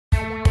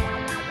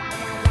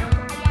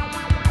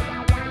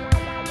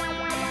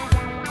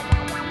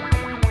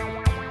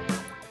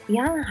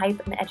Beyond the hype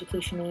and the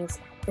education needs,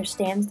 there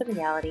stands the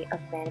reality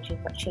of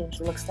managing what change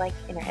looks like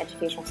in our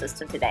educational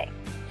system today.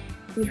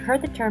 We've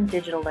heard the term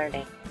digital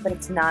learning, but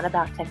it's not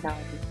about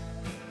technology.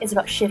 It's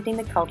about shifting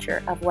the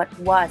culture of what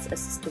was a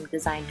system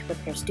designed to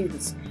prepare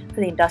students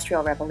for the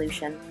Industrial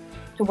Revolution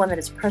to one that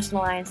is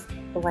personalized,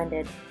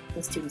 blended,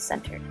 and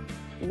student-centered.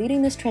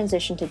 Leading this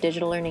transition to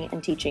digital learning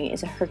and teaching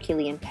is a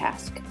Herculean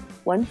task,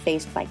 one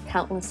faced by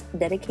countless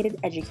dedicated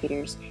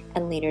educators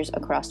and leaders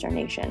across our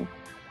nation.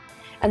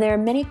 And there are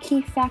many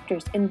key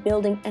factors in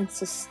building and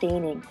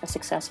sustaining a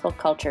successful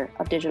culture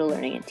of digital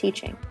learning and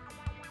teaching.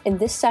 In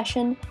this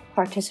session,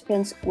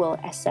 participants will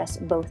assess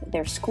both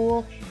their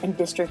school and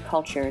district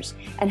cultures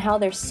and how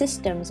their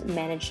systems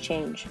manage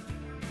change.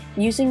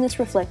 Using this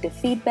reflective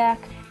feedback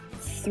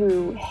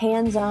through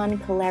hands-on,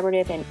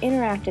 collaborative, and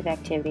interactive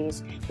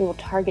activities, we will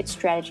target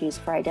strategies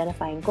for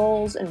identifying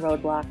goals and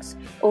roadblocks,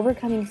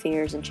 overcoming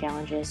fears and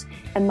challenges,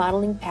 and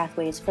modeling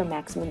pathways for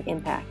maximum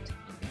impact.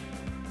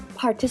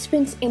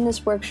 Participants in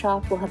this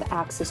workshop will have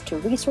access to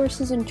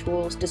resources and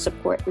tools to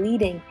support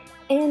leading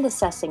and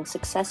assessing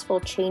successful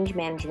change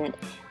management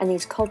and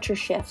these culture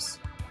shifts.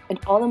 And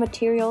all the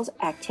materials,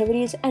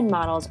 activities, and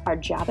models are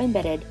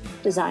job-embedded,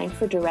 designed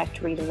for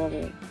direct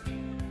redelivery.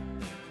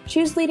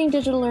 Choose Leading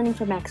Digital Learning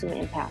for Maximum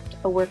Impact,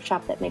 a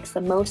workshop that makes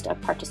the most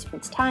of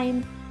participants'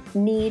 time,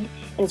 need,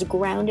 and is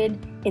grounded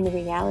in the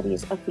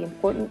realities of the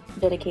important,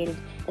 dedicated,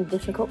 and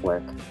difficult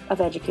work of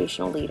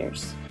educational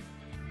leaders.